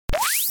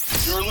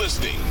You're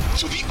listening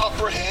to the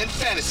Upper Hand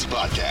Fantasy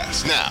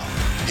Podcast. Now,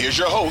 here's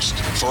your host,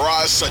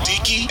 Faraz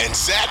Siddiqui and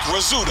Zach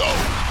Rizzuto.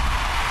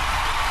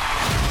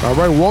 All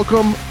right,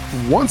 welcome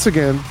once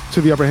again to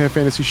the Upper Hand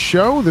Fantasy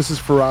Show. This is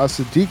Faraz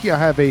Siddiqui. I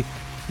have a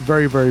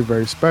very, very,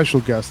 very special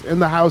guest in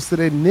the house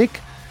today, Nick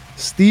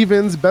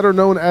Stevens, better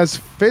known as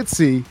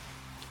Fitzy.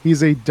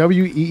 He's a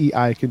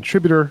WEEI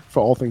contributor for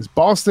all things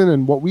Boston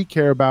and what we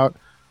care about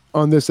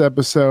on this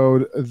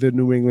episode, the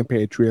New England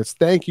Patriots.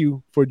 Thank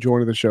you for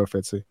joining the show,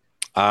 Fitzy.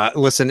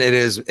 Listen, it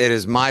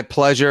is my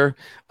pleasure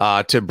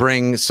to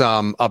bring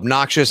some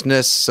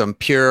obnoxiousness, some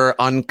pure,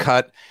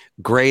 uncut,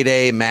 grade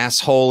A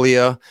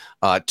massholia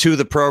to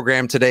the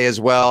program today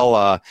as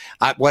well.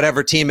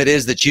 Whatever team it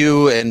is that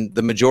you and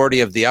the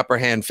majority of the Upper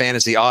Hand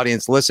Fantasy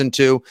audience listen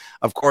to,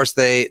 of course,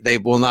 they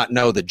will not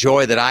know the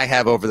joy that I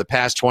have over the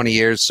past 20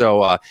 years.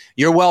 So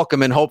you're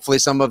welcome, and hopefully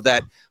some of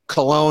that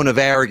cologne of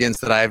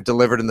arrogance that I've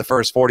delivered in the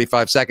first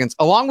 45 seconds,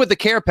 along with the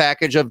care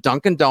package of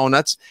Dunkin'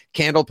 Donuts,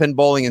 candlepin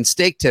bowling, and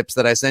steak tips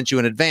that I sent you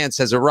in advance,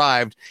 has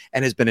arrived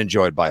and has been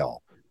enjoyed by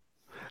all.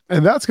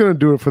 And that's going to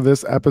do it for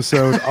this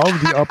episode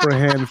of the Upper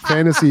Hand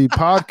Fantasy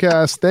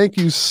Podcast. Thank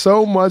you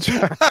so much.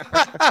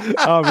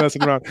 I'm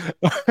messing around.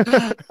 All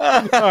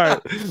right,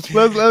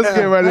 let's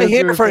get right into it.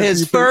 Here for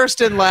his first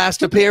and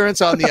last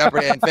appearance on the Upper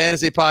Hand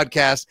Fantasy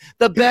Podcast,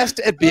 the best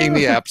at being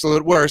the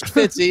absolute worst,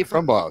 Fitzy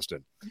from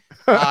Boston.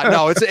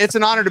 No, it's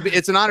an honor to be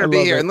to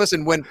be here. And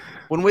listen, when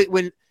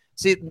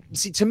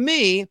to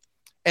me,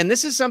 and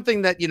this is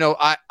something that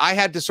I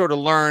had to sort of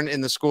learn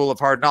in the school of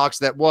hard knocks,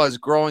 that was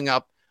growing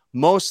up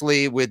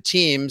mostly with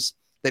teams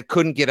that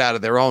couldn't get out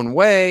of their own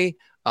way,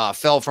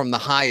 fell from the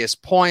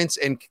highest points,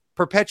 and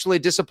perpetually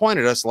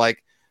disappointed us,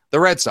 like the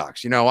Red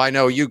Sox. I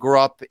know you grew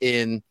up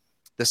in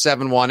the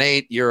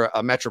 718. You're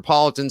a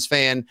Metropolitans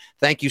fan.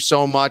 Thank you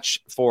so much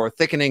for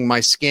thickening my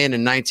skin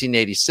in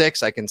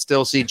 1986. I can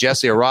still see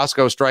Jesse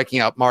Orozco striking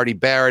out Marty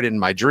Barrett in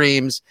my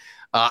dreams.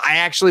 I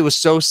actually was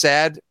so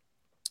sad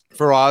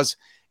for Oz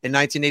in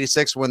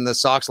 1986 when the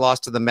Sox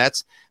lost to the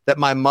Mets that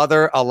my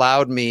mother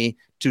allowed me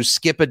to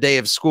skip a day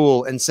of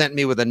school and sent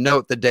me with a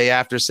note the day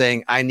after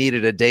saying I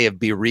needed a day of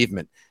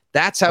bereavement.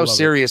 That's how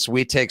serious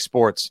we take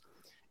sports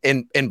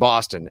in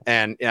Boston.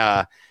 And,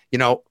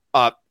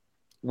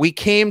 we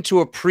came to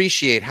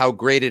appreciate how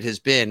great it has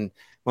been.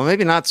 Well,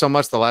 maybe not so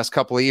much the last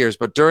couple of years,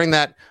 but during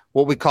that,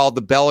 what we called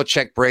the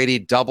Belichick-Brady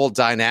double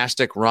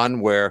dynastic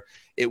run, where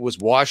it was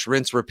wash,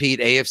 rinse, repeat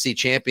AFC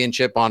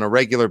championship on a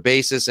regular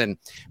basis. And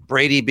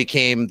Brady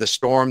became the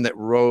storm that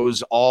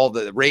raised all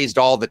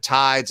the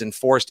tides and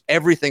forced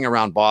everything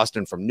around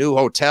Boston, from new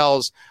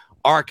hotels,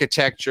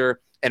 architecture,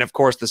 and of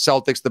course the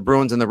Celtics, the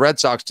Bruins, and the Red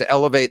Sox, to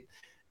elevate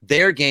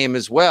their game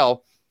as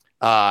well.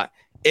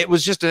 It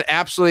was just an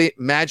absolutely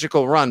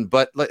magical run.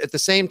 But at the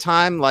same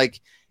time,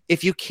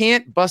 if you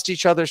can't bust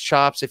each other's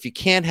chops, if you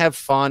can't have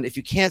fun, if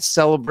you can't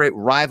celebrate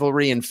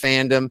rivalry and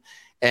fandom,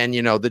 and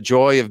the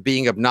joy of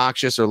being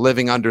obnoxious or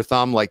living under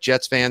thumb like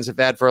Jets fans have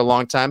had for a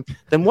long time,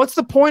 then what's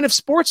the point of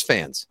sports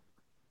fans?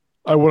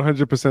 I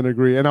 100%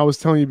 agree. And I was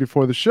telling you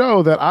before the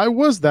show that I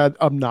was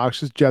that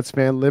obnoxious Jets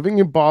fan living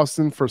in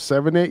Boston for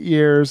 7-8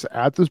 years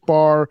at this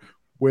bar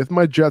with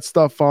my Jet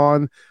stuff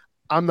on.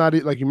 I'm not,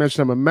 like you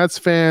mentioned, I'm a Mets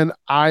fan.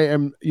 I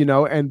am,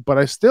 but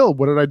I still,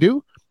 what did I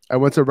do? I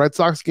went to Red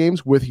Sox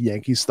games with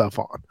Yankee stuff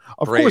on.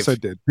 Of course I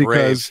did,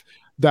 because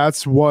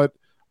that's what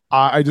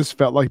I just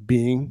felt like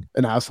being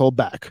an asshole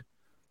back.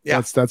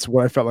 Yeah, that's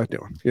what I felt like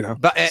doing,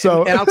 But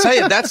and I'll tell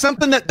you,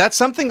 that's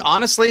something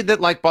honestly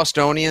that like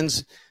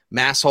Bostonians,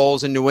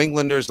 massholes, and New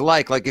Englanders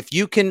like if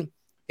you can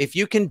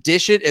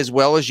dish it as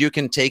well as you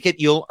can take it,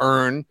 you'll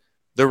earn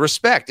the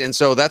respect. And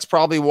so that's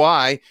probably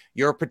why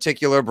your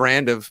particular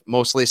brand of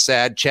mostly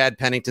sad Chad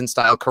Pennington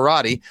style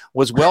karate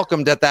was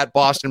welcomed at that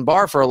Boston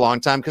bar for a long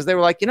time, because they were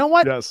like, you know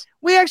what? Yes.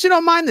 We actually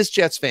don't mind this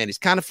Jets fan. He's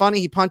kind of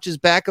funny. He punches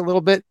back a little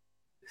bit.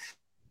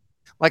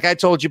 Like I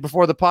told you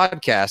before the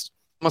podcast,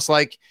 almost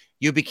like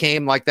you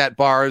became like that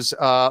bar's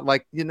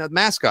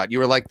mascot. You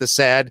were like the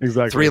sad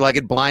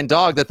three-legged blind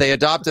dog that they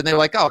adopted. And they were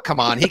like, oh,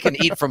 come on. He can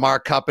eat from our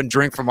cup and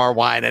drink from our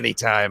wine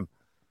anytime.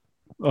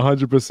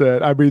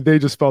 100%. I mean, they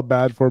just felt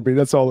bad for me.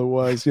 That's all it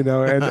was, and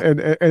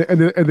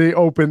they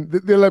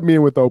let me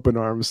in with open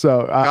arms.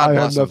 So I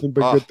have nothing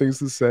but good things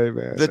to say,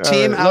 man. The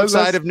team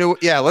outside of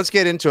let's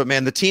get into it,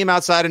 man. The team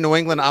outside of New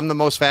England, I'm the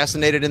most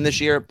fascinated in this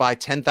year by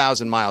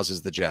 10,000 miles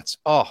is the Jets.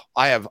 Oh,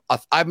 I'm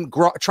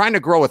trying to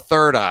grow a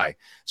third eye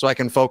so I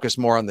can focus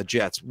more on the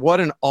Jets. What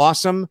an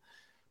awesome,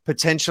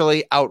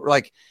 potentially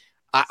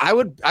I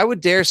would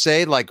dare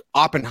say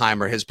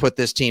Oppenheimer has put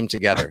this team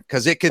together,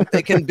 because it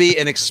can be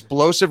an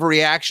explosive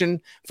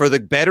reaction for the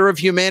better of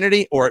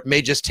humanity, or it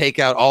may just take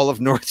out all of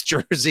North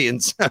Jersey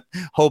and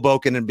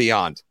Hoboken and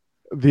beyond.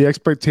 The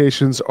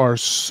expectations are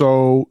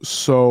so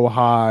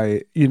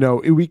high.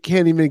 We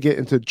can't even get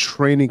into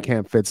training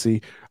camp,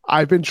 Fitzy.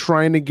 I've been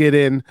trying to get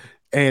in,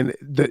 and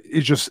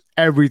it's just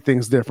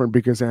everything's different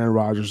because Aaron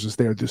Rodgers is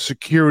there. The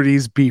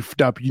security's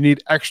beefed up. You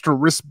need extra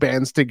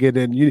wristbands to get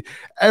in.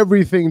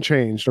 Everything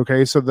changed.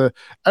 Okay, so the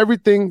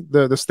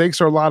stakes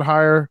are a lot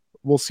higher.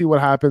 We'll see what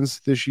happens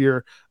this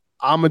year.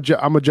 I'm a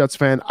Jets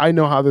fan. I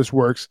know how this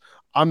works.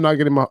 I'm not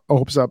getting my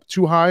hopes up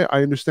too high.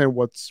 I understand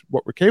what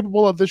we're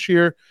capable of this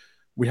year.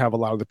 We have a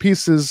lot of the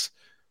pieces.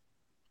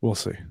 We'll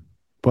see.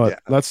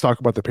 But let's talk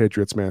about the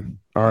Patriots, man.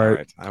 All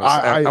right.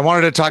 I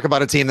wanted to talk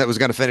about a team that was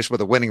going to finish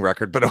with a winning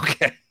record, but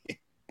okay.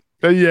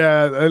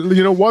 Yeah.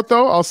 You know what,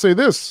 though? I'll say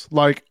this.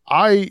 Like,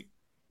 I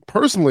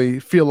personally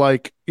feel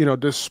like,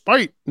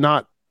 despite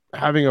not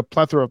having a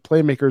plethora of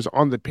playmakers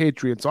on the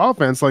Patriots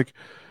offense, like,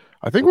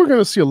 I think we're going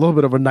to see a little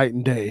bit of a night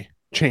and day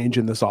change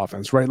in this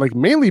offense, right? Like,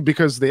 mainly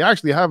because they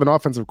actually have an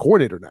offensive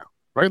coordinator now,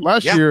 right?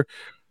 Last year,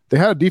 they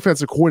had a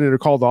defensive coordinator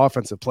call the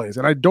offensive plays,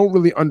 and I don't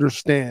really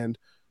understand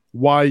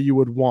why you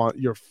would want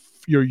your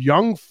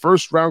young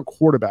first-round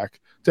quarterback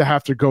to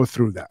have to go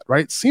through that,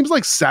 right? Seems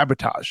like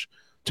sabotage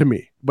to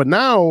me. But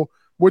now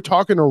we're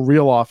talking a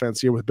real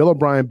offense here with Bill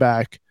O'Brien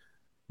back.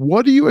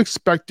 What are you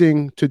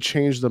expecting to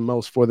change the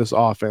most for this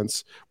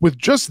offense with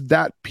just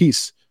that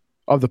piece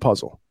of the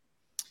puzzle?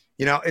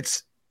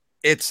 It's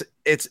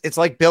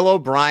like Bill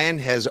O'Brien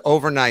has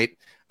overnight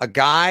a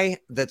guy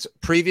that's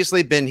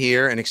previously been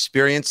here and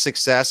experienced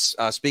success.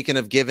 Speaking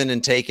of given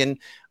and taken,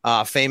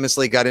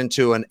 famously got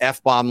into an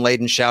F-bomb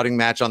laden shouting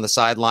match on the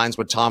sidelines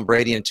with Tom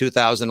Brady in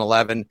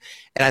 2011.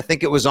 And I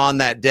think it was on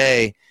that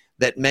day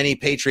that many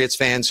Patriots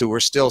fans who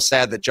were still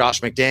sad that Josh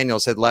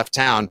McDaniels had left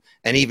town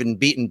and even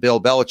beaten Bill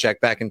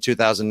Belichick back in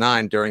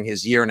 2009 during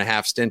his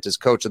year-and-a-half stint as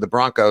coach of the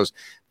Broncos.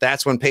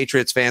 That's when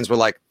Patriots fans were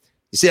like,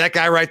 you see that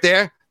guy right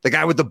there? The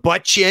guy with the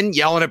butt chin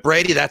yelling at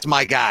Brady? That's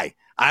my guy.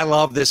 I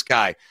love this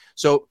guy.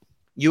 So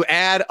you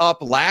add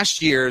up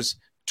last year's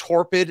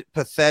torpid,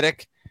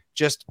 pathetic,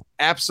 just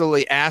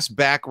absolutely ass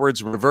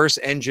backwards, reverse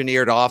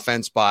engineered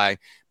offense by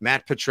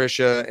Matt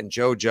Patricia and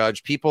Joe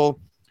Judge,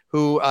 people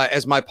who,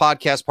 as my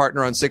podcast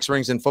partner on Six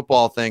Rings and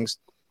Football Things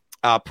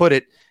put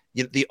it,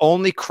 the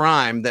only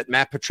crime that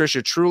Matt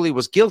Patricia truly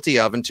was guilty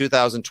of in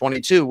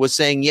 2022 was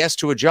saying yes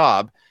to a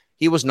job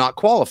he was not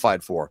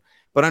qualified for.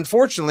 But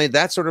unfortunately,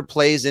 that sort of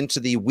plays into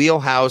the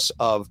wheelhouse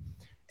of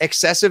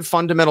excessive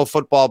fundamental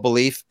football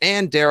belief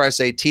and, dare I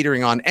say,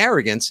 teetering on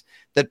arrogance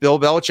that Bill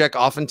Belichick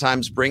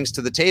oftentimes brings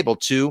to the table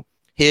to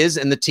his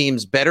and the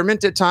team's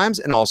betterment at times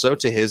and also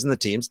to his and the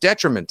team's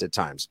detriment at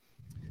times.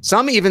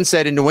 Some even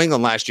said in New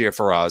England last year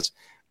for us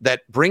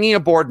that bringing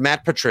aboard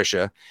Matt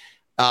Patricia,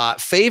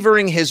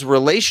 favoring his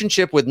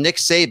relationship with Nick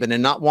Saban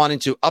and not wanting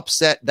to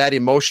upset that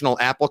emotional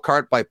apple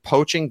cart by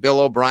poaching Bill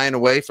O'Brien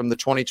away from the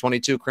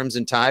 2022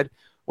 Crimson Tide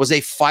was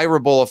a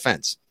fireable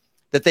offense.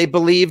 That they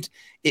believed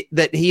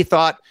that he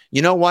thought,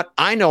 you know what?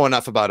 I know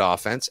enough about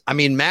offense. I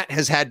mean, Matt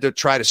has had to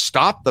try to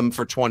stop them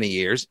for 20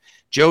 years.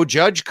 Joe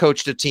Judge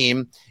coached a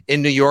team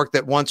in New York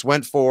that once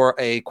went for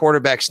a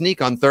quarterback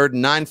sneak on 3rd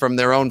and 9 from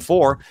their own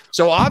 4.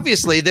 So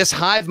obviously this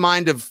hive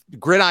mind of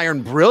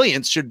gridiron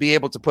brilliance should be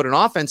able to put an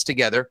offense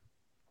together.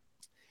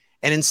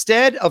 And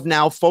instead of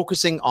now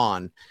focusing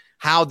on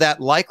how that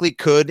likely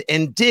could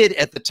and did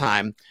at the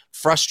time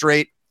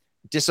frustrate,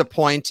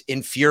 disappoint,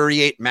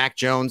 infuriate Mac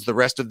Jones, the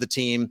rest of the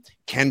team,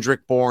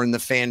 Kendrick Bourne, the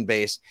fan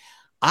base,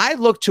 I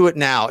look to it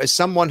now as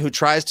someone who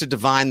tries to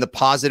divine the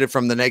positive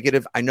from the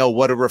negative. I know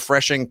what a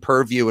refreshing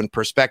purview and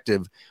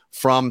perspective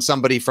from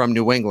somebody from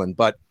New England,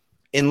 but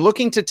in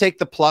looking to take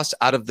the plus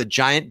out of the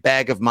giant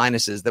bag of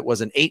minuses that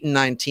was an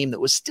 8-9 team that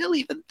was still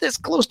even this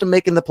close to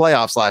making the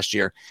playoffs last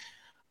year,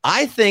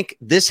 I think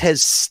this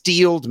has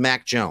steeled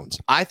Mac Jones.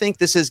 I think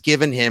this has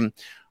given him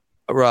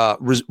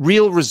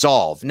real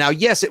resolve. Now,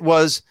 yes, it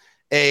was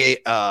an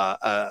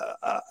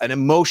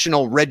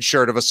emotional red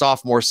shirt of a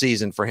sophomore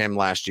season for him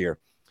last year.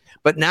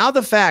 But now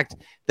the fact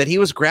that he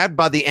was grabbed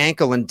by the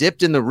ankle and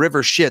dipped in the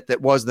river shit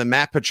that was the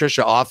Matt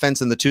Patricia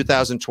offense in the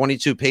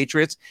 2022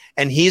 Patriots,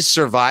 and he's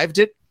survived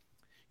it,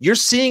 you're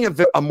seeing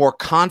a more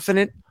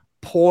confident,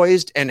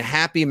 poised, and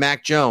happy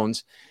Mac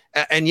Jones.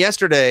 And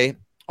yesterday,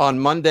 on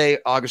Monday,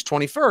 August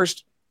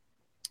 21st,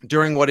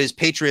 during what is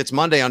Patriots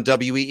Monday on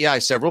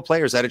WEEI, several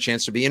players had a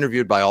chance to be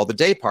interviewed by all the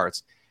day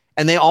parts.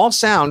 And they all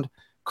sound,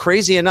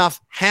 crazy enough,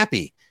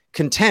 happy,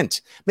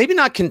 content. Maybe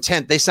not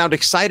content. They sound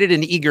excited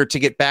and eager to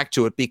get back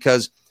to it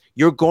because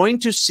you're going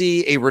to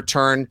see a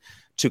return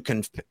to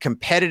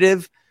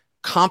competitive,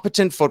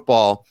 competent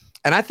football.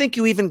 And I think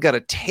you even got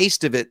a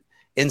taste of it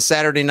in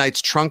Saturday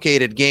night's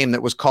truncated game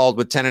that was called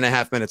with 10 and a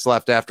half minutes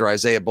left after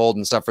Isaiah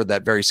Bolden suffered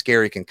that very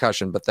scary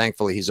concussion, but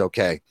thankfully he's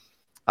okay.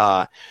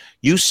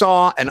 You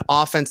saw an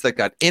offense that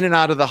got in and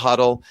out of the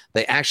huddle.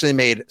 They actually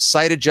made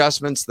sight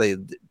adjustments,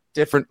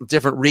 different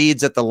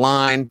reads at the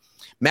line.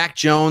 Mac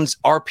Jones'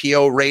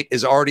 RPO rate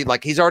is already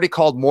he's already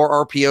called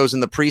more RPOs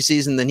in the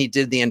preseason than he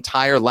did the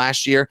entire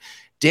last year.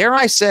 Dare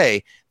I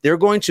say, they're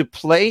going to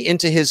play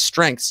into his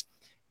strengths,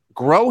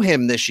 grow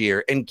him this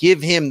year, and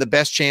give him the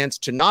best chance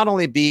to not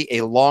only be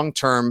a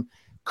long-term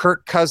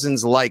Kirk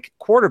Cousins-like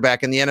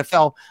quarterback in the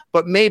NFL,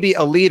 but maybe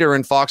a leader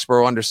in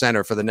Foxborough under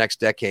center for the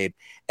next decade.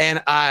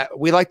 And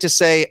we like to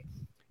say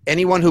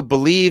anyone who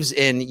believes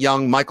in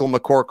young Michael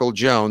McCorkle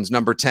Jones,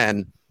 number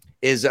 10,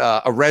 is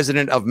a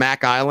resident of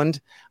Mac Island.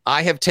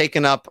 I have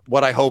taken up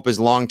what I hope is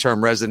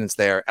long-term residence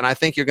there, and I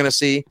think you're going to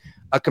see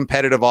a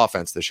competitive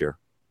offense this year.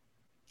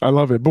 I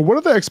love it. But what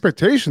are the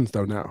expectations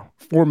though now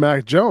for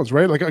Mac Jones,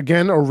 right? Like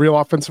again, a real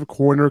offensive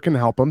coordinator can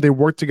help him. They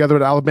worked together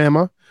at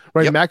Alabama,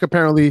 right? Yep. Mac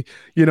apparently,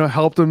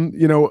 helped him,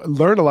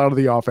 learn a lot of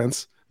the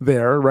offense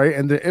there, right?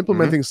 And they're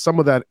implementing some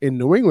of that in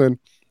New England.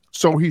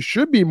 So he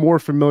should be more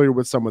familiar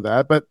with some of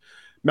that. But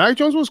Mac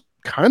Jones was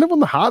kind of on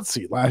the hot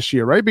seat last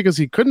year, right? Because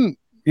he couldn't,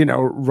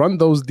 run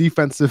those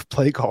defensive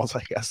play calls,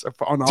 I guess,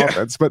 on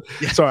offense. But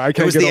sorry, I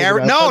can't get over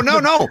that.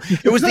 No.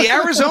 It was the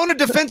Arizona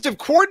defensive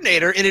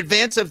coordinator in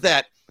advance of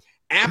that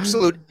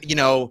absolute,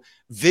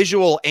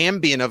 visual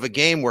ambient of a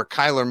game where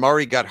Kyler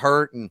Murray got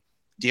hurt and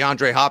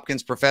DeAndre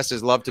Hopkins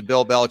professes love to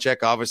Bill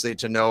Belichick, obviously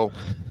to no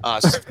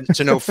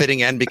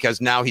fitting end because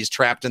now he's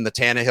trapped in the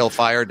Tannehill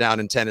fire down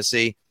in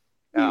Tennessee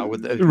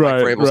with the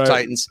Vrabel's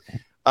Titans.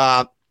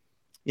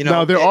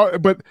 Now there are,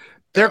 but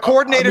their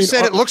coordinator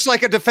said it looks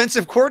like a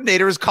defensive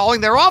coordinator is calling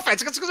their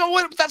offense. That's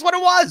what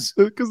it was.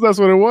 Because that's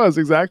what it was.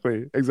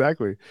 Exactly.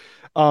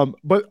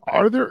 But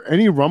are there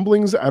any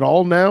rumblings at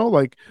all now,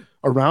 like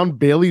around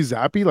Bailey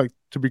Zappi, like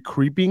to be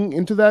creeping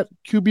into that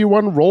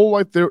QB1 role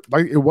like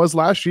it was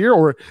last year?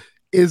 Or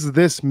is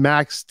this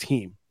Mac's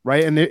team,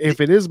 right? And if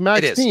it is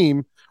Mac's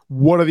team,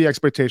 what are the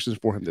expectations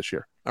for him this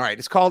year? All right.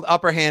 It's called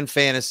Upper Hand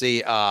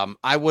Fantasy.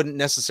 I wouldn't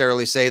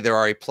necessarily say there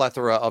are a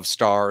plethora of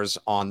stars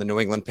on the New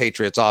England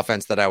Patriots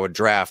offense that I would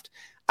draft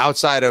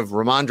outside of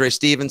Ramondre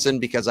Stevenson,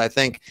 because I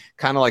think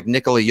kind of like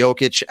Nikola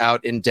Jokic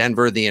out in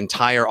Denver, the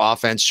entire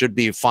offense should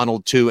be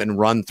funneled to and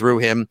run through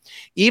him.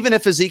 Even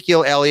if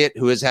Ezekiel Elliott,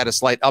 who has had a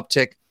slight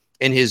uptick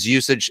in his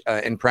usage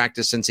in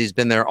practice since he's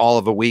been there all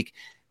of a week,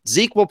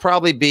 Zeke will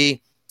probably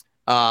be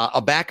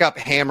a backup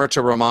hammer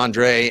to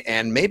Ramondre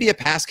and maybe a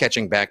pass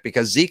catching back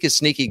because Zeke is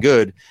sneaky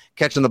good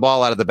catching the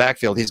ball out of the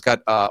backfield. He's got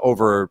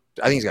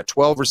he's got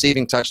 12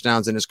 receiving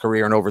touchdowns in his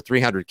career and over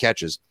 300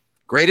 catches.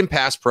 Great in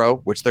pass pro,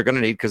 which they're going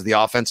to need because the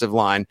offensive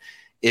line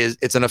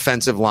it's an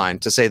offensive line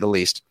to say the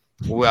least.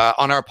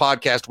 On our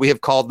podcast, we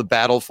have called the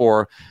battle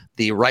for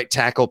the right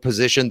tackle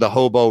position the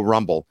hobo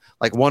rumble.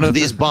 Like one of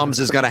these bums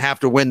is going to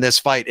have to win this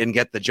fight and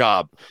get the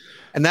job.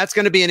 And that's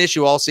going to be an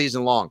issue all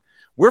season long.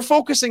 We're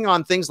focusing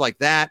on things like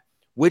that.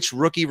 Which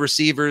rookie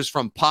receivers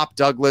from Pop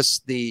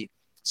Douglas, the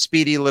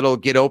speedy little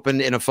get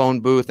open in a phone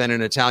booth and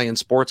an Italian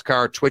sports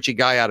car, twitchy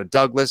guy out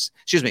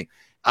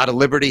of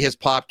Liberty, his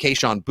pop,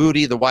 Kayshon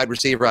Boutte, the wide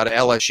receiver out of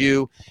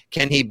LSU.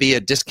 Can he be a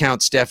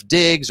discount Steph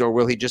Diggs, or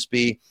will he just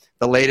be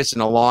the latest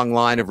in a long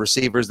line of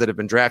receivers that have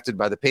been drafted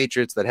by the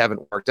Patriots that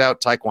haven't worked out?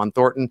 Tyquan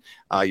Thornton,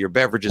 your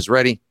beverage is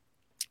ready.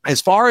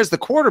 As far as the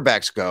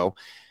quarterbacks go,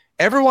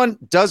 everyone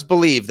does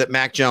believe that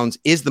Mac Jones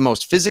is the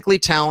most physically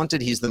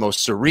talented. He's the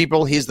most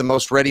cerebral. He's the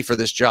most ready for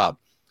this job.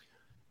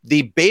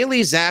 The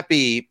Bailey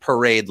Zappi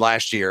parade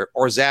last year,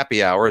 or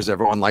Zappi Hour, as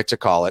everyone liked to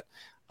call it,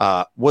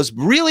 was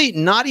really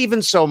not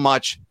even so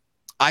much,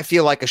 I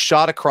feel like, a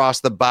shot across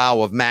the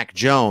bow of Mac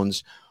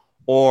Jones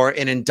or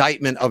an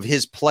indictment of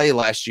his play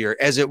last year,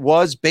 as it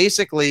was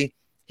basically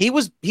he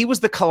was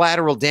the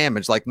collateral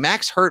damage. Like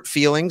Mac's hurt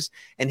feelings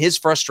and his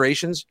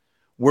frustrations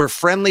were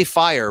friendly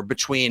fire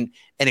between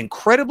an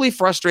incredibly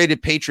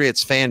frustrated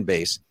Patriots fan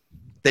base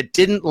that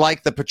didn't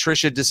like the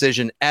Patricia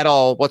decision at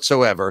all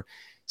whatsoever,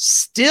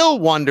 still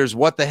wonders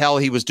what the hell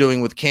he was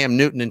doing with Cam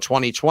Newton in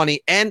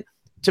 2020, and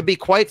to be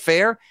quite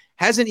fair,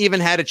 hasn't even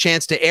had a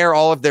chance to air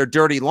all of their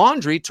dirty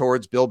laundry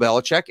towards Bill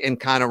Belichick and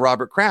kind of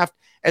Robert Kraft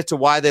as to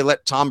why they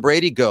let Tom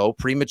Brady go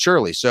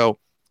prematurely. So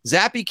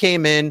Zappi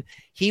came in.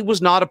 He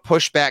was not a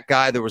pushback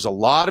guy. There was a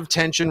lot of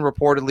tension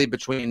reportedly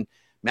between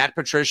Matt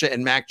Patricia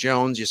and Mac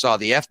Jones. You saw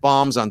the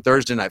F-bombs on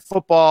Thursday Night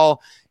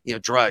Football,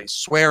 dry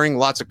swearing,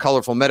 lots of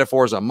colorful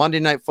metaphors on Monday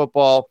Night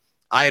Football.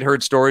 I had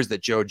heard stories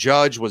that Joe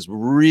Judge was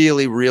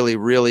really, really,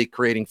 really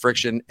creating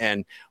friction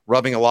and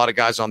rubbing a lot of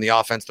guys on the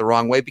offense the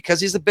wrong way because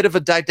he's a bit of a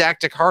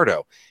didactic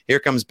hardo. Here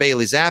comes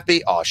Bailey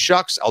Zappi. Oh,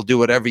 shucks, I'll do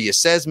whatever you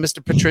says,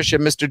 Mr. Patricia,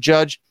 Mr.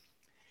 Judge.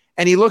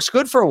 And he looks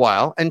good for a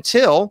while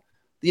until,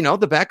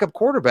 the backup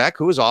quarterback,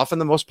 who is often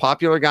the most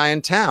popular guy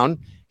in town,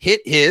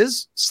 hit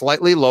his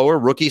slightly lower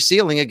rookie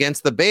ceiling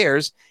against the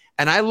Bears.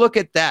 And I look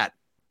at that.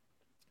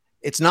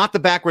 It's not the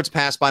backwards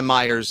pass by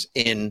Myers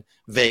in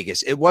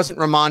Vegas. It wasn't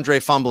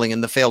Ramondre fumbling in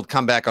the failed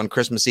comeback on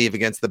Christmas Eve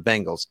against the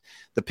Bengals.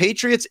 The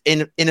Patriots,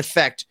 in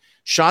effect,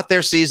 shot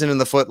their season in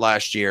the foot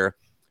last year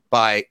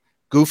by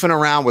goofing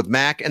around with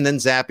Mac and then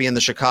Zappi in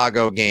the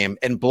Chicago game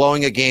and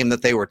blowing a game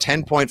that they were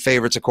 10-point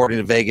favorites according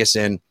to Vegas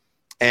in.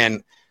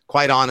 And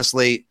quite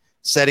honestly,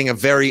 setting a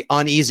very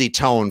uneasy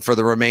tone for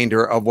the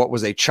remainder of what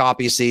was a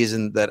choppy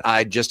season that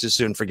I'd just as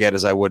soon forget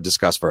as I would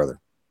discuss further.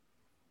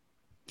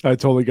 I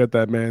totally get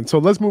that, man. So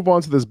let's move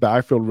on to this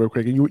backfield real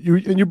quick. And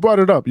you brought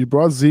it up. You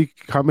brought Zeke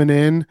coming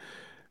in.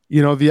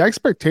 The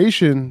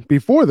expectation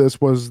before this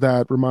was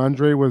that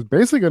Ramondre was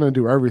basically going to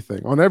do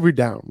everything on every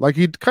down, like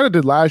he kind of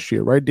did last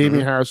year, right?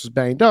 Damian Harris was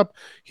banged up.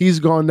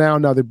 He's gone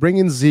down. Now they bring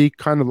in Zeke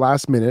kind of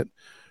last minute.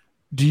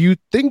 Do you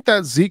think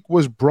that Zeke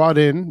was brought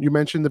in? You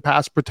mentioned the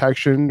pass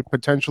protection,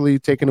 potentially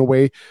taking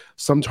away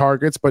some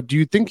targets, but do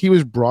you think he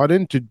was brought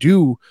in to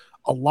do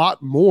a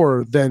lot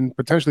more than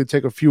potentially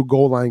take a few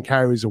goal line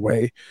carries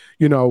away.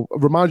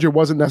 Ramondre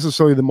wasn't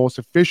necessarily the most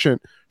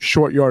efficient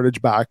short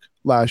yardage back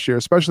last year,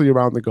 especially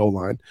around the goal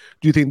line.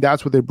 Do you think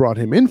that's what they brought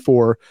him in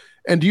for?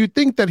 And do you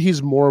think that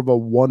he's more of a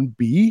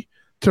 1B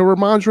to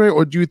Ramondre,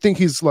 or do you think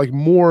he's like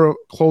more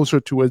closer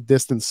to a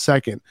distant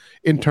second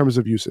in terms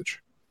of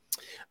usage?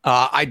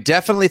 I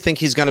definitely think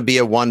he's going to be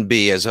a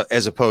 1B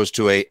as opposed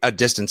to a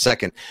distant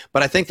second.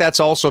 But I think that's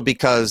also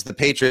because the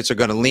Patriots are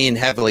going to lean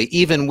heavily,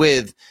 even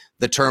with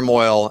the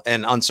turmoil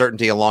and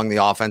uncertainty along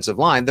the offensive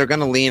line. They're going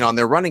to lean on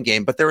their running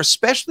game, but they're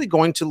especially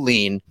going to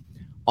lean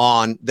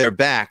on their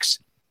backs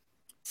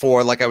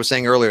for, like I was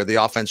saying earlier,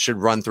 the offense should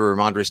run through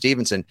Ramondre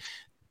Stevenson.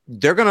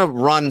 They're going to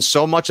run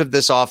so much of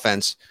this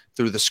offense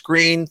through the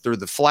screen, through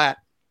the flat.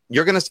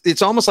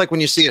 It's almost like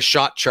when you see a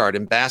shot chart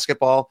in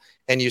basketball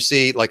and you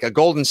see like a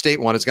Golden State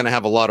one, it's going to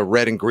have a lot of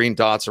red and green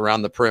dots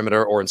around the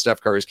perimeter, or in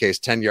Steph Curry's case,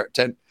 10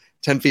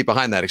 feet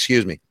behind that,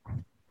 excuse me.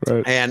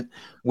 Right. And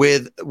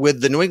with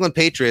the New England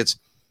Patriots,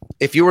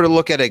 if you were to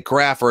look at a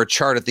graph or a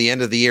chart at the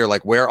end of the year,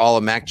 like where all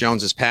of Mac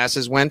Jones's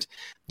passes went,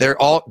 they're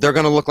going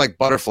to look like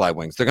butterfly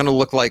wings. They're going to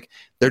look like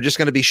they're just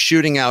going to be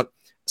shooting out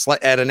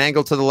at an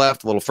angle to the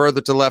left, a little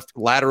further to the left,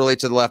 laterally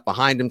to the left,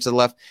 behind him to the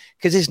left,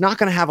 because he's not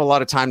going to have a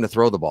lot of time to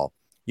throw the ball.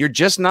 You're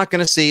just not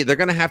going to see.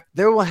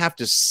 They will have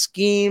to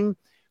scheme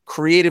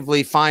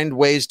creatively, find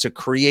ways to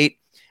create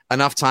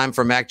enough time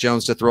for Mac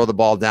Jones to throw the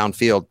ball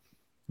downfield.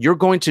 You're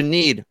going to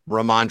need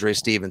Ramondre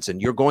Stevenson.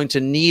 You're going to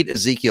need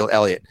Ezekiel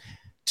Elliott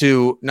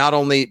to not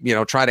only,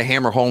 try to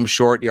hammer home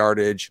short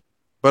yardage,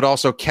 but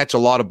also catch a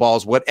lot of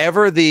balls.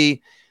 Whatever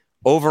the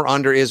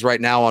over-under is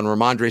right now on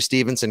Ramondre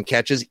Stevenson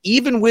catches,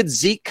 even with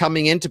Zeke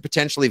coming in to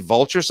potentially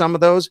vulture some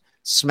of those,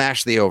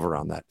 smash the over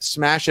on that.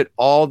 Smash it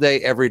all day,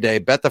 every day.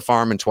 Bet the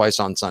farm and twice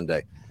on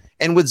Sunday.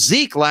 And with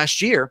Zeke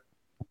last year,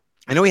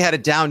 I know he had a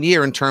down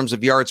year in terms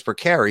of yards per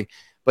carry,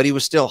 but he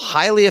was still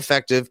highly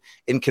effective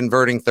in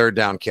converting third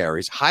down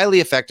carries,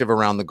 highly effective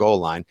around the goal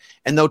line.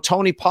 And though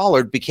Tony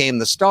Pollard became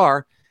the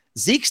star,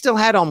 Zeke still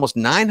had almost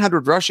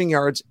 900 rushing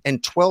yards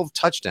and 12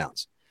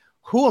 touchdowns.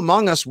 Who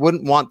among us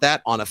wouldn't want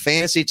that on a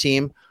fantasy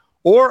team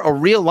or a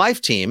real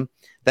life team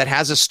that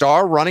has a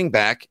star running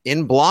back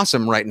in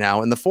blossom right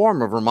now in the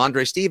form of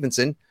Ramondre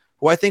Stevenson,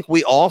 who I think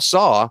we all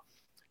saw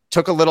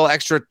took a little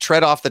extra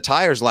tread off the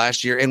tires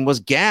last year and was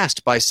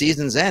gassed by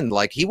season's end.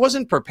 Like, he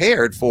wasn't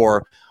prepared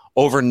for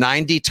over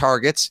 90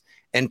 targets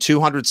and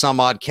 200 some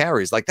odd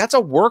carries. Like, that's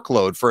a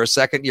workload for a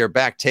second year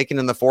back taken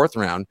in the fourth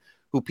round,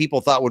 who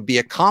people thought would be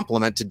a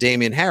compliment to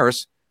Damian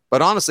Harris,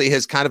 but honestly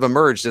has kind of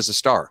emerged as a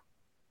star.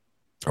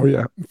 Oh,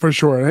 yeah, for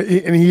sure.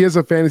 And he is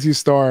a fantasy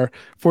star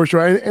for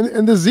sure.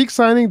 And the Zeke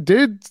signing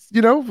did,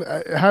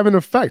 have an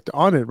effect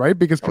on it, right?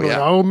 Because people are like,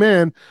 oh,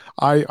 man,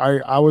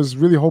 I was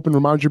really hoping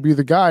Ramondre would be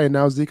the guy, and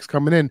now Zeke's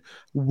coming in.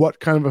 What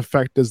kind of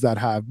effect does that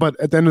have? But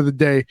at the end of the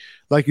day,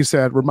 like you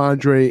said,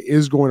 Ramondre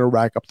is going to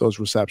rack up those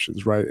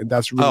receptions, right? And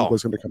that's really what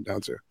it's going to come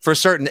down to. For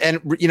certain.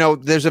 And,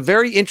 there's a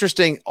very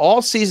interesting,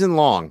 all season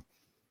long,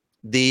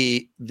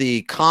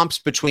 the comps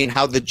between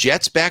how the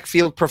Jets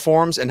backfield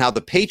performs and how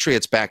the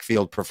Patriots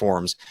backfield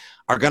performs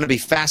are going to be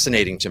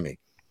fascinating to me,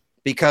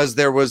 because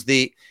there was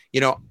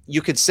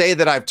you could say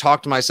that I've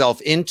talked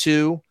myself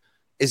into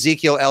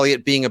Ezekiel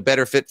Elliott being a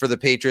better fit for the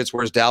Patriots,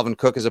 whereas Dalvin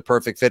Cook is a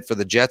perfect fit for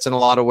the Jets in a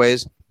lot of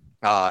ways.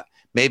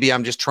 Maybe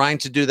I'm just trying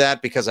to do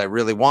that because I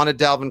really wanted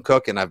Dalvin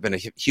Cook, and I've been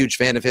a huge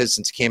fan of his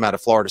since he came out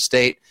of Florida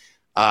State.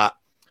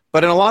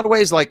 But in a lot of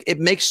ways, like,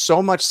 it makes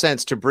so much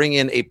sense to bring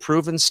in a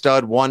proven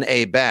stud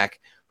 1A back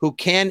who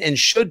can and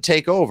should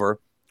take over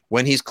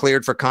when he's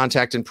cleared for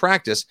contact in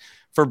practice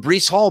for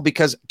Breece Hall,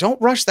 because don't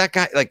rush that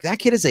guy. Like, that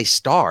kid is a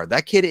star.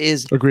 That kid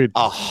is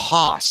a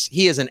hoss.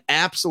 He is an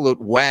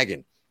absolute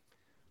wagon.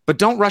 But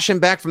don't rush him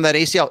back from that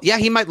ACL. Yeah,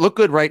 he might look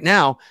good right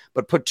now,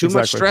 but put too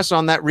much stress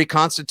on that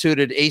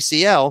reconstituted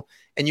ACL,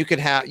 and you could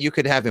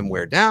have him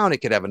wear down.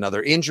 It could have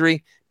another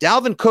injury.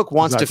 Dalvin Cook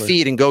wants to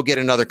feed and go get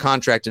another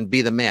contract and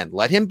be the man.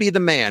 Let him be the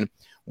man.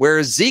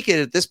 Whereas Zeke,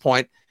 at this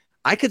point,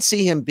 I could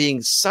see him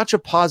being such a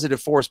positive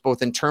force,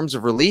 both in terms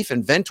of relief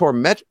and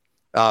veteran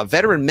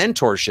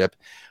mentorship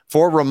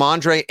for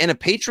Ramondre, and a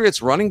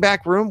Patriots running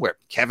back room where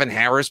Kevin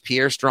Harris,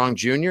 Pierre Strong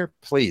Jr.,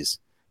 please.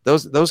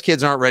 Those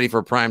kids aren't ready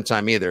for prime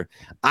time either.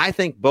 I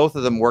think both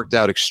of them worked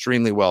out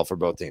extremely well for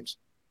both teams.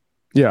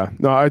 Yeah,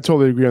 no, I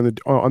totally agree on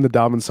the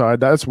Dalvin side.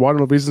 That's one of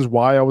the reasons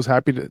why I was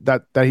happy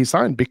that he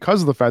signed,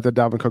 because of the fact that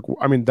that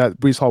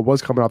Breece Hall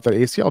was coming off that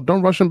ACL.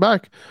 Don't rush him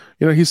back.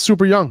 He's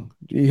super young.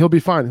 He'll be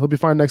fine. He'll be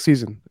fine next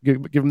season.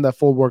 Give him that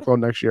full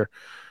workload next year.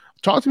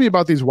 Talk to me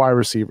about these wide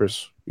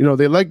receivers.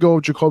 They let go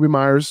of Jacoby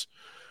Myers.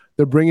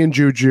 They're bringing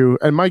Juju,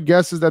 and my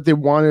guess is that they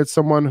wanted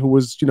someone who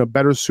was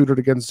better suited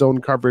against zone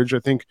coverage. I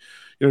think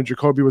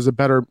Jacoby was a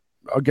better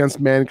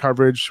against man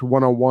coverage,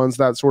 one-on-ones,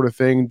 that sort of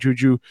thing.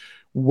 Juju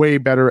way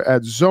better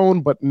at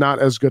zone, but not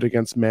as good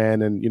against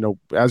man. And,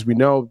 as we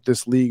know,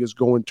 this league is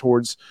going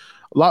towards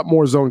a lot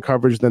more zone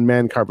coverage than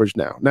man coverage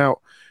now. Now,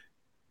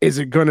 is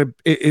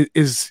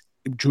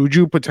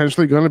Juju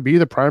potentially going to be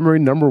the primary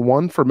number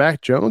one for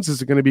Mac Jones?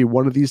 Is it going to be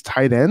one of these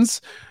tight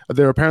ends?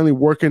 They're apparently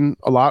working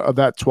a lot of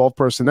that 12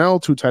 personnel,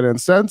 2 tight end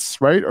sets,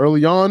 right?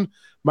 Early on,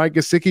 Mike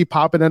Gesicki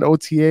popping at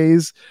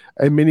OTAs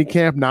and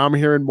minicamp. Now I'm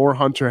hearing more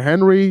Hunter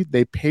Henry.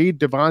 They paid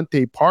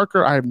Devontae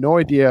Parker. I have no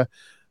idea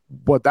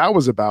what that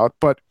was about,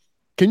 but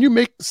can you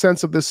make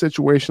sense of this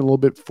situation a little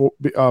bit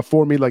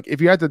for me? Like,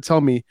 if you had to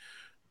tell me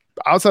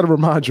outside of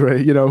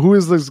Ramondre, who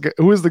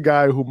is the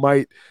guy who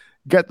might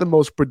get the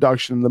most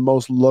production, the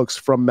most looks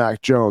from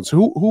Mac Jones?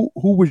 Who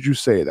would you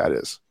say that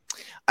is?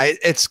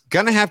 It's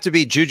gonna have to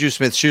be Juju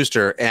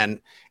Smith-Schuster,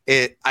 and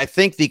I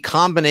think the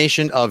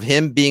combination of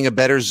him being a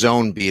better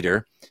zone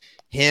beater,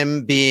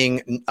 him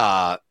being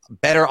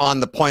better on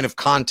the point of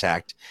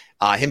contact,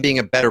 him being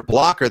a better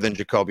blocker than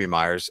Jakobi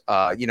Meyers.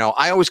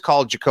 I always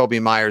called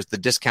Jakobi Meyers the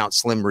discount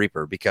Slim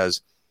Reaper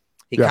because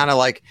he kind of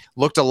like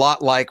looked a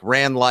lot like,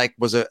 ran like,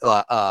 was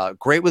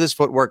great with his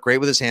footwork, great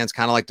with his hands,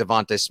 kind of like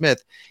Devontae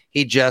Smith.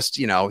 He just,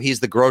 he's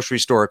the grocery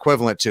store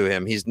equivalent to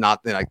him. He's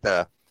not like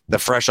the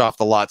fresh off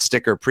the lot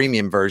sticker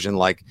premium version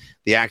like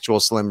the actual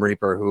Slim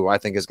Reaper, who I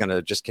think is going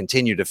to just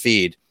continue to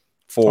feed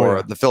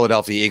for the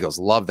Philadelphia Eagles.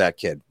 Love that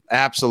kid.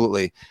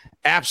 Absolutely.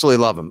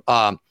 Absolutely love him.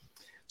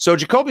 So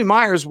Jakobi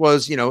Meyers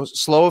was,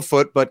 slow of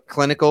foot, but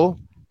clinical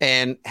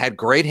and had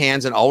great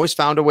hands and always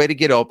found a way to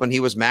get open. He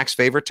was Mac's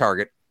favorite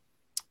target.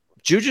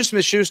 Juju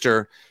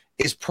Smith-Schuster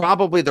is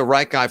probably the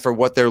right guy for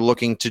what they're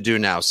looking to do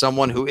now.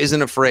 Someone who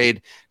isn't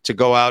afraid to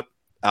go out,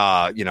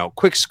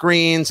 quick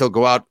screens. He'll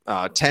go out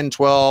 10,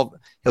 12.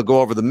 He'll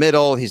go over the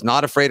middle. He's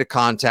not afraid of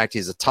contact.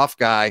 He's a tough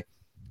guy.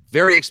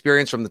 Very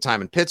experienced from the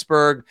time in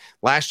Pittsburgh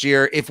last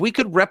year. If we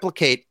could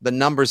replicate the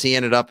numbers he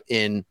ended up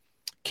in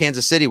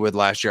Kansas City with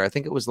last year, I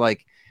think it was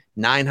like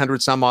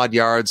 900 some odd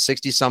yards,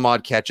 60 some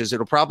odd catches.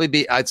 It'll probably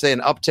be, I'd say, an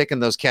uptick in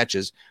those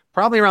catches.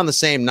 Probably around the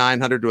same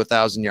 900 to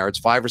 1,000 yards,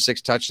 5 or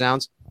 6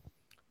 touchdowns.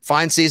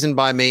 Fine season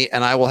by me,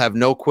 and I will have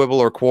no quibble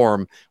or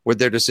quorum with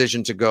their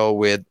decision to go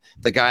with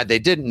the guy they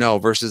didn't know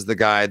versus the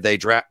guy they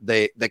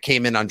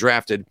came in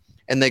undrafted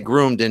and they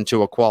groomed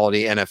into a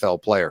quality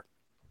NFL player.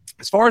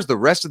 As far as the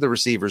rest of the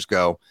receivers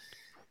go,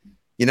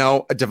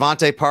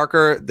 Devontae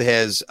Parker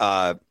has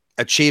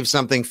achieved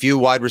something few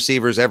wide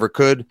receivers ever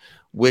could,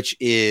 which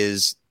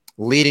is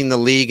leading the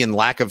league in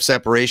lack of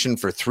separation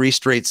for 3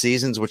 straight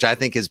seasons, which I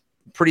think is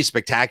pretty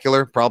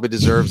spectacular. Probably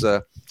deserves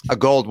a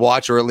gold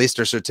watch or at least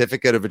a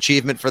certificate of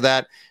achievement for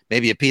that.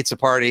 Maybe a pizza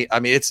party. I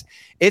mean,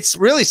 it's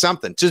really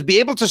something to be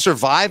able to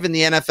survive in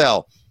the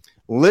NFL,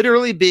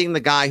 literally being the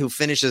guy who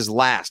finishes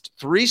last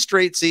 3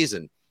 straight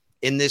season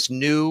in this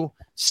new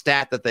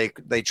stat that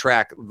they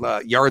track,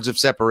 yards of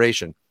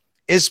separation,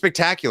 is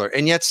spectacular.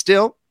 And yet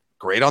still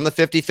great on the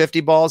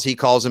 50-50 balls. He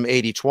calls them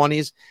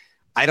 80-20s.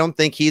 I don't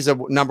think he's a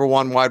number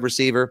one wide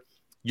receiver.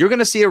 You're going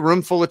to see a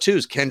room full of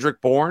 2s.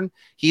 Kendrick Bourne,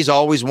 he's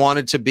always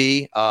wanted to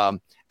be an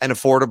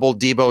affordable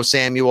Deebo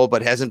Samuel,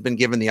 but hasn't been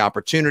given the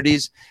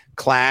opportunities.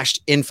 Clashed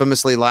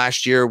infamously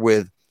last year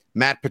with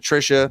Matt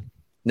Patricia.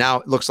 Now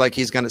it looks like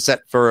he's going to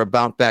set for a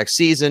bounce-back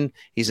season.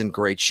 He's in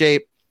great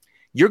shape.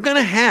 You're going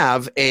to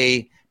have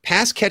a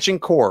pass-catching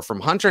core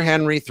from Hunter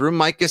Henry through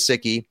Mike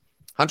Gesicki.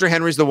 Hunter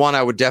Henry's the one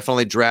I would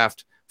definitely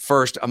draft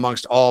first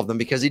amongst all of them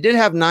because he did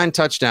have 9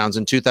 touchdowns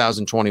in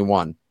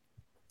 2021.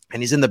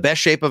 And he's in the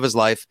best shape of his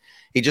life.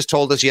 He just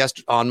told us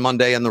on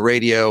Monday on the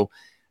radio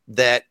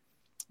that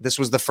this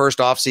was the first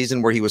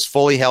offseason where he was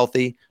fully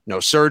healthy, no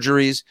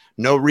surgeries,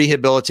 no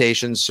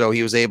rehabilitation. So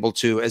he was able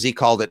to, as he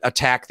called it,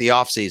 attack the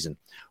offseason,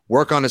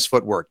 work on his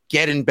footwork,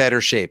 get in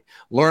better shape,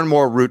 learn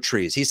more route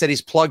trees. He said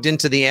he's plugged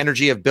into the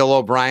energy of Bill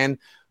O'Brien,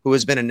 who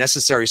has been a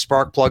necessary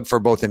spark plug for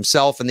both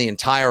himself and the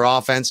entire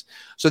offense.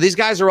 So these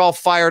guys are all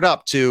fired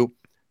up to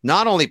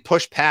not only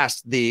push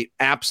past the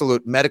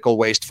absolute medical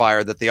waste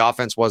fire that the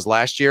offense was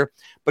last year,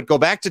 but go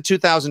back to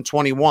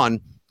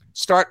 2021,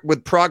 start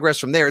with progress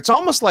from there. It's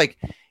almost like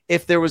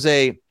if there was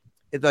a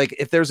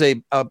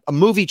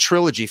movie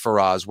trilogy for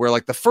Oz where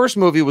like the first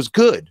movie was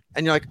good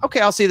and you're like, okay,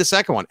 I'll see the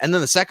second one. And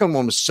then the second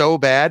one was so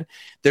bad,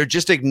 they're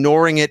just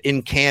ignoring it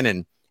in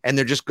canon and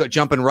they're just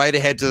jumping right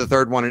ahead to the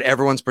third one and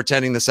everyone's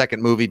pretending the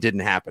second movie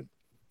didn't happen.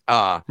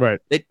 Right.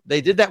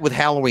 They did that with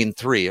Halloween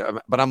 3,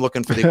 but I'm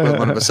looking for the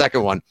equivalent of a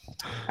second one.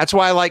 That's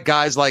why I like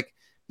guys like,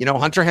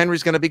 Hunter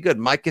Henry's going to be good.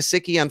 Mike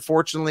Gesicki,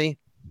 unfortunately,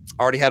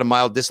 already had a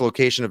mild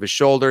dislocation of his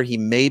shoulder. He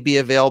may be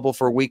available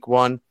for week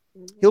 1.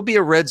 He'll be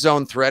a red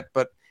zone threat,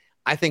 but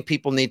I think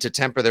people need to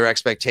temper their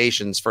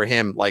expectations for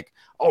him. Like,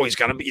 oh, he's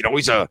going to be,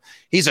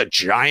 he's a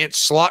giant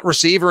slot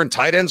receiver and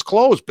tight ends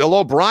close. Bill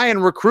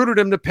O'Brien recruited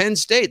him to Penn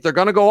State. They're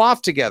going to go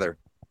off together.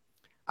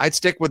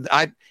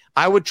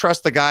 I would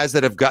trust the guys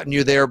that have gotten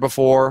you there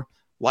before,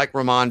 like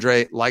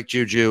Ramondre, like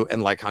Juju,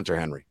 and like Hunter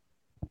Henry.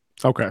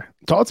 Okay.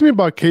 Talk to me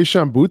about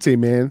Kayshon Boutte,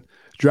 man.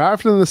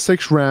 Drafted in the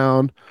 6th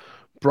round.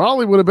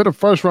 Probably would have been a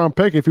first-round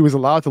pick if he was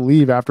allowed to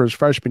leave after his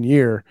freshman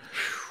year.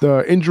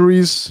 The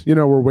injuries,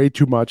 were way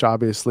too much,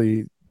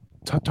 obviously.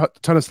 Ton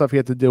of stuff he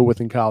had to deal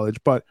with in college.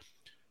 But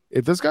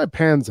if this guy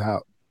pans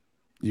out,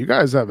 you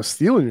guys have a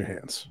steal in your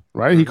hands,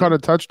 right? Mm-hmm. He caught a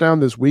touchdown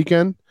this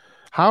weekend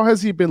How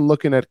has he been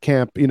looking at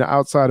camp,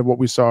 outside of what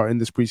we saw in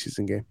this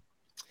preseason game?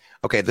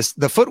 Okay,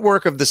 the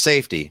footwork of the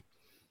safety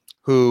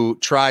who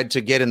tried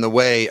to get in the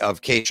way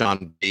of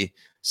Keyshawn B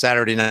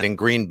Saturday night in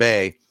Green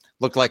Bay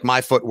looked like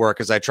my footwork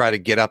as I try to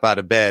get up out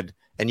of bed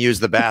and use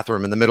the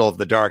bathroom in the middle of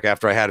the dark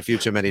after I had a few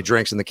too many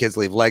drinks and the kids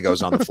leave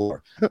Legos on the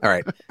floor. All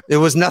right. It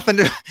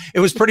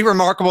was pretty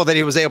remarkable that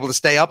he was able to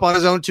stay up on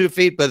his own 2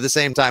 feet, but at the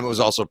same time, it was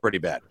also pretty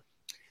bad.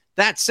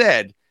 That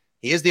said,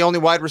 he is the only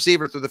wide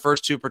receiver through the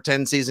first 2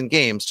 pretend season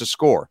games to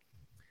score.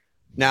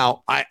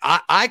 Now,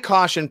 I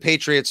caution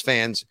Patriots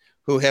fans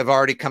who have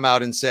already come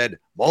out and said,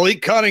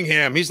 Malik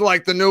Cunningham, he's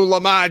like the new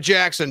Lamar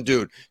Jackson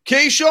dude.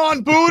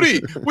 Keyshawn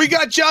Booty, we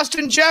got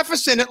Justin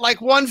Jefferson at like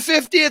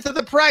 1/50th of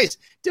the price.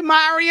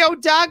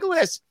 Demario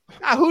Douglas,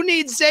 who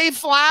needs Zay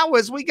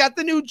Flowers? We got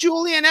the new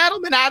Julian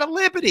Edelman out of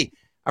Liberty.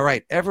 All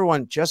right,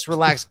 everyone, just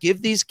relax.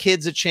 Give these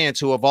kids a chance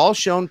who have all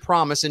shown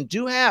promise and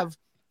do have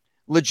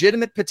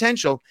legitimate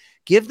potential.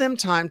 Give them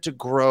time to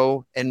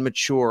grow and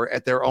mature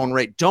at their own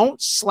rate.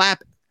 Don't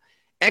slap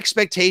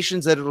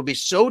expectations that it'll be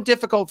so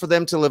difficult for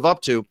them to live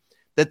up to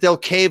that they'll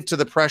cave to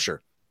the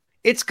pressure.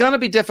 It's going to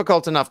be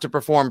difficult enough to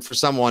perform for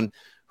someone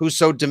who's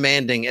so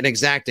demanding and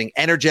exacting,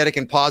 energetic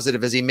and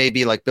positive as he may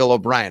be, like Bill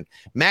O'Brien.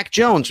 Mac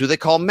Jones, who they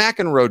call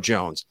McEnroe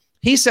Jones,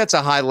 he sets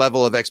a high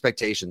level of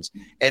expectations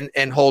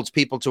and holds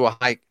people to a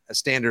high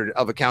standard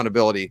of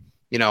accountability,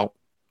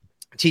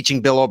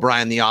 teaching Bill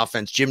O'Brien the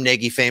offense. Jim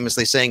Nagy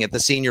famously saying at the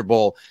Senior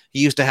Bowl, he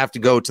used to have to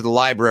go to the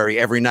library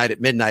every night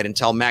at midnight and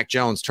tell Mac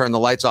Jones, turn the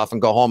lights off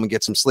and go home and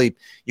get some sleep.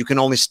 You can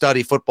only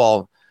study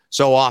football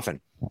so often.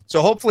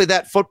 So hopefully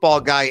that football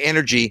guy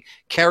energy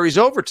carries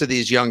over to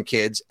these young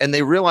kids and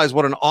they realize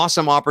what an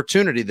awesome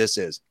opportunity this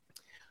is.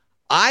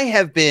 I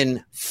have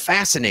been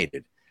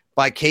fascinated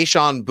by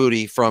Keyshawn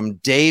Booty from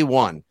day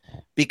one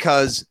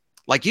because,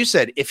 like you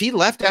said, if he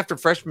left after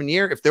freshman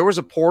year, if there was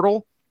a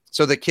portal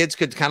so the kids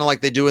could kind of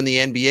like they do in the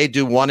NBA,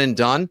 do one and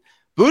done,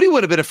 Booty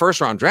would have been a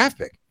first-round draft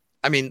pick.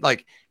 I mean,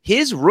 like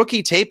his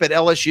rookie tape at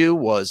LSU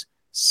was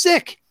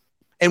sick.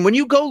 And when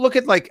you go look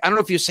at, like, I don't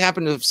know if you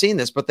happen to have seen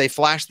this, but they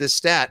flashed this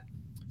stat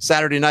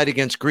Saturday night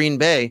against Green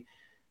Bay.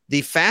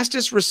 The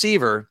fastest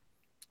receiver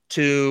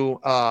to,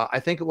 I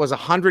think it was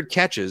 100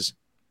 catches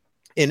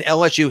in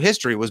LSU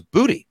history was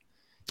Booty.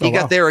 He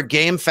got there a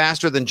game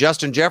faster than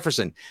Justin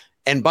Jefferson.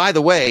 And by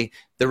the way,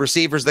 the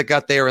receivers that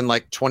got there in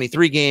like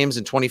 23 games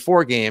and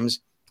 24 games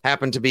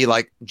happened to be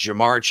like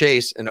Jamar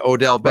Chase and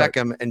Odell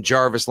Beckham and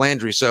Jarvis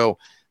Landry. So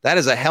that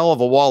is a hell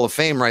of a wall of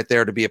fame right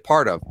there to be a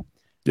part of.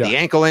 Yeah. The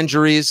ankle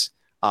injuries,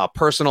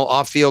 personal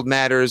off-field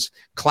matters,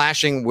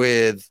 clashing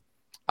with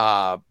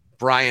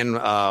Brian,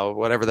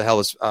 whatever the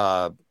hell is,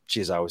 I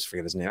always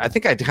forget his name. I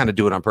think I kind of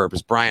do it on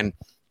purpose. Brian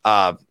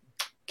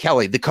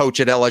Kelly, the coach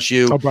at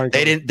LSU.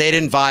 They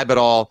didn't vibe at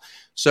all.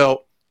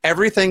 So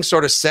everything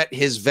sort of set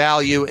his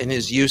value and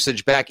his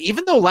usage back,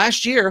 even though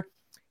last year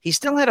he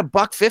still had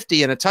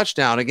 $150 and a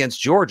touchdown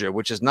against Georgia,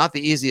 which is not the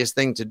easiest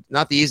thing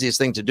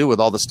to do with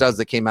all the studs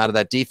that came out of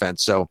that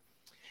defense. So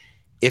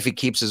if he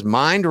keeps his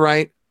mind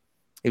right,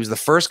 he was the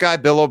first guy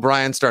Bill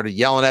O'Brien started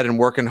yelling at and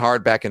working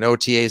hard back in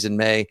OTAs in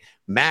May.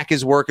 Mac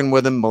is working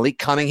with him. Malik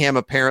Cunningham,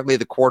 apparently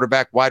the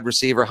quarterback wide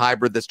receiver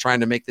hybrid that's trying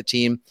to make the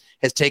team,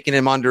 has taken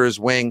him under his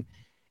wing.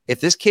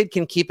 If this kid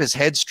can keep his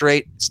head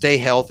straight, stay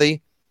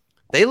healthy,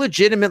 they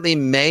legitimately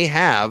may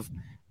have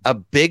a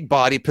big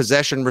body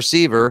possession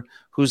receiver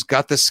who's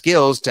got the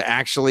skills to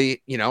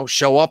actually,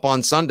 show up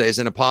on Sundays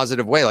in a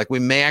positive way. Like we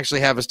may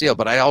actually have a steal,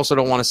 but I also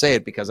don't want to say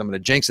it because I'm going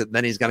to jinx it. And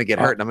then he's going to get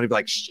hurt and I'm going to be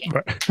like, shit.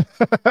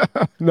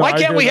 No, why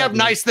can't we have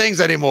nice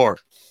things anymore?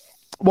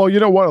 Well, you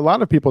know what? A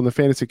lot of people in the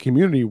fantasy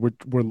community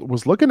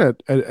was looking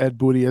at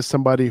Booty as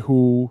somebody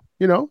who,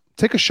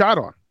 take a shot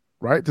on,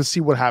 right? To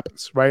see what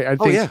happens, right? I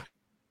think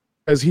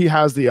as he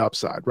has the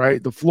upside,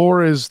 right? The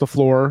floor is the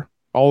floor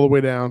all the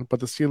way down, but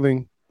the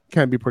ceiling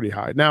can be pretty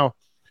high. Now,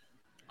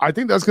 I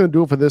think that's going to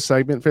do it for this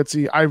segment,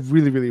 Fitzy. I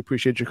really, really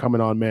appreciate you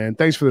coming on, man.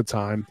 Thanks for the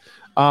time.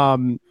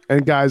 And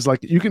guys,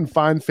 like you can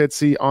find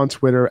Fitzy on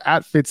Twitter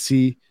at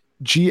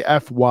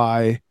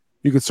FitzyGFY.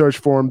 You can search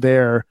for him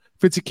there.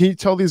 Fitzy, can you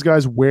tell these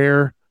guys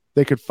where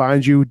they could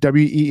find you?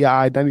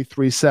 WEI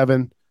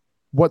 93.7,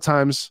 what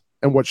times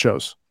and what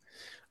shows?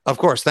 Of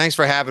course. Thanks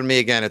for having me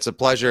again. It's a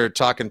pleasure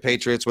talking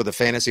Patriots with a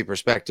fantasy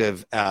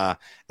perspective and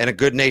a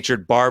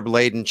good-natured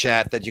barb-laden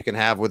chat that you can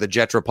have with a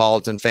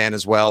Jetropolitan fan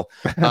as well.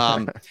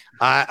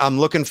 I'm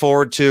looking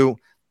forward to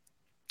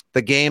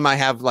the game. I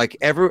have like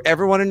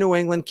everyone in New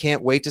England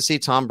can't wait to see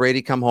Tom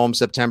Brady come home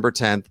September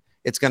 10th.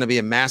 It's going to be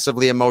a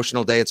massively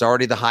emotional day. It's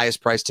already the highest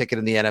price ticket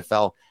in the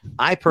NFL.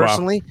 I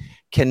personally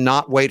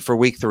cannot wait for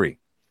week 3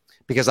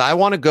 because I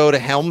want to go to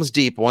Helm's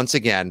Deep once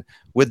again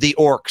with the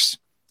Orcs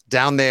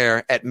down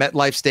there at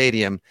MetLife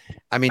Stadium.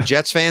 I mean,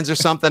 Jets fans are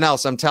something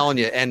else, I'm telling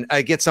you. And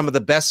I get some of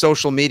the best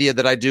social media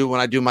that I do when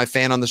I do my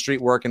fan on the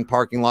street work in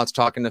parking lots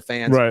talking to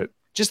fans. Right.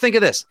 Just think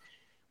of this.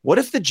 What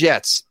if the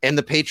Jets and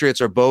the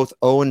Patriots are both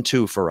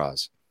 0-2 for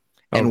us?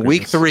 And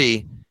week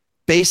 3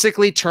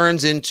 basically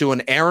turns into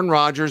an Aaron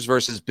Rodgers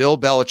versus Bill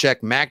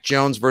Belichick, Mac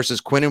Jones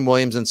versus Quinnen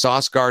Williams and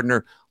Sauce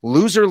Gardner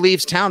loser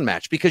leaves town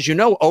match, because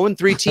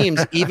 0-3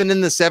 teams, even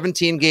in the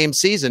 17-game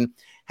season,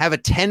 have a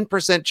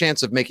 10%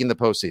 chance of making the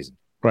postseason.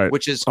 Right.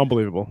 Which is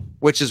unbelievable.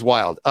 Which is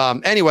wild.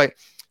 Anyway,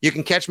 you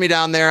can catch me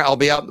down there. I'll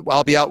be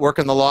out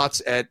working the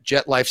lots at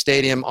Jet Life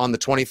Stadium on the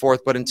 24th.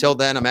 But until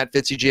then, I'm at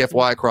Fitzy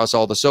GFY across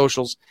all the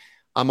socials.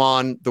 I'm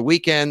on the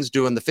weekends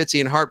doing the Fitzy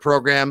and Hart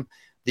program,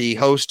 the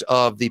host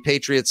of the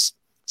Patriots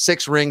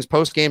Six Rings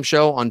post-game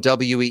show on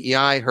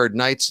WEEI, heard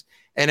nights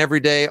and every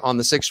day on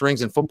the Six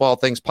Rings and Football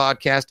Things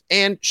podcast.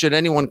 And should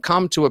anyone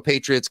come to a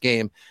Patriots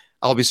game,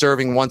 I'll be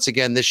serving once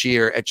again this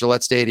year at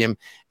Gillette Stadium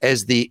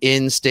as the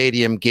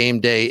in-stadium game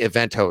day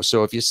event host.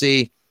 So if you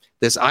see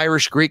this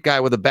Irish Greek guy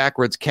with a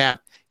backwards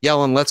cap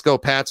yelling, "Let's go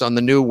Pats" on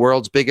the new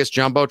world's biggest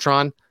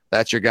Jumbotron,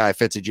 that's your guy,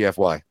 Fitzy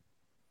GFY.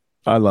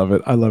 I love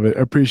it.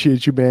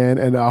 Appreciate you, man.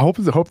 And I hope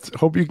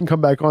you can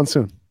come back on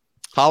soon.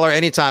 Holler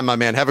anytime, my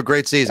man. Have a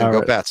great season. All Go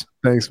right. Pats.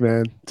 Thanks,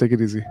 man. Take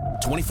it easy.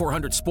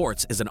 2400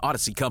 Sports is an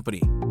Odyssey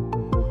company.